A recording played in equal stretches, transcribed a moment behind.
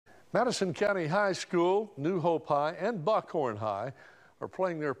Madison County High School, New Hope High, and Buckhorn High are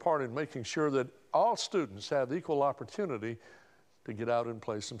playing their part in making sure that all students have equal opportunity to get out and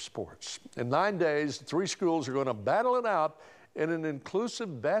play some sports. In 9 days, 3 schools are going to battle it out in an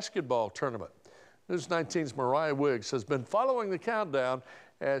inclusive basketball tournament. News 19's Mariah Wiggs has been following the countdown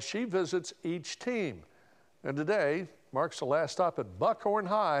as she visits each team. And today marks the last stop at Buckhorn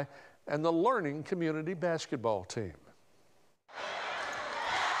High and the Learning Community basketball team.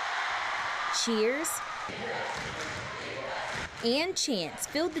 Cheers and chants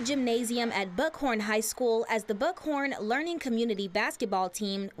filled the gymnasium at Buckhorn High School as the Buckhorn Learning Community basketball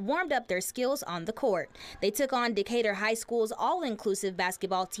team warmed up their skills on the court. They took on Decatur High School's all-inclusive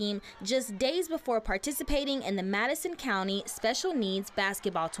basketball team just days before participating in the Madison County Special Needs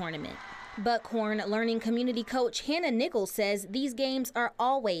basketball tournament. Buckhorn Learning Community coach Hannah Nichols says these games are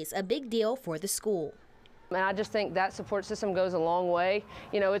always a big deal for the school. And I just think that support system goes a long way.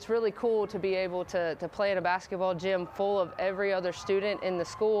 You know, it's really cool to be able to play in a basketball gym full of every other student in the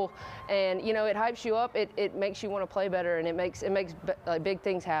school. And, you know, it hypes you up, it makes you want to play better, and it makes big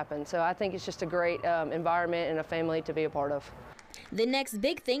things happen. So I think it's just a great environment and a family to be a part of. The next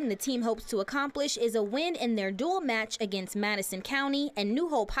big thing the team hopes to accomplish is a win in their dual match against Madison County and New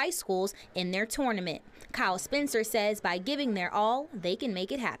Hope High Schools in their tournament. Kyle Spencer says by giving their all, they can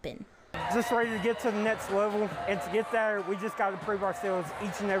make it happen. Just ready to get to the next level, and to get there, we just got to prove ourselves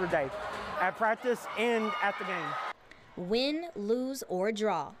each and every day, at practice and at the game. Win, lose, or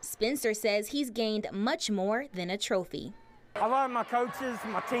draw, Spencer says he's gained much more than a trophy. A lot of my coaches,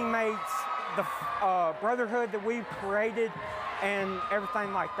 my teammates, the brotherhood that we've created, and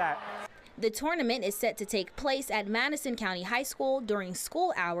everything like that. The tournament is set to take place at Madison County High School during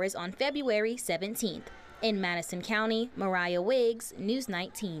school hours on February 17th. In Madison County, Mariah Wiggs, News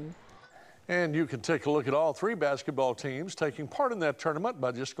 19. And you can take a look at all 3 basketball teams taking part in that tournament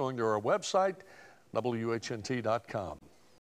by just going to our website, WHNT.com.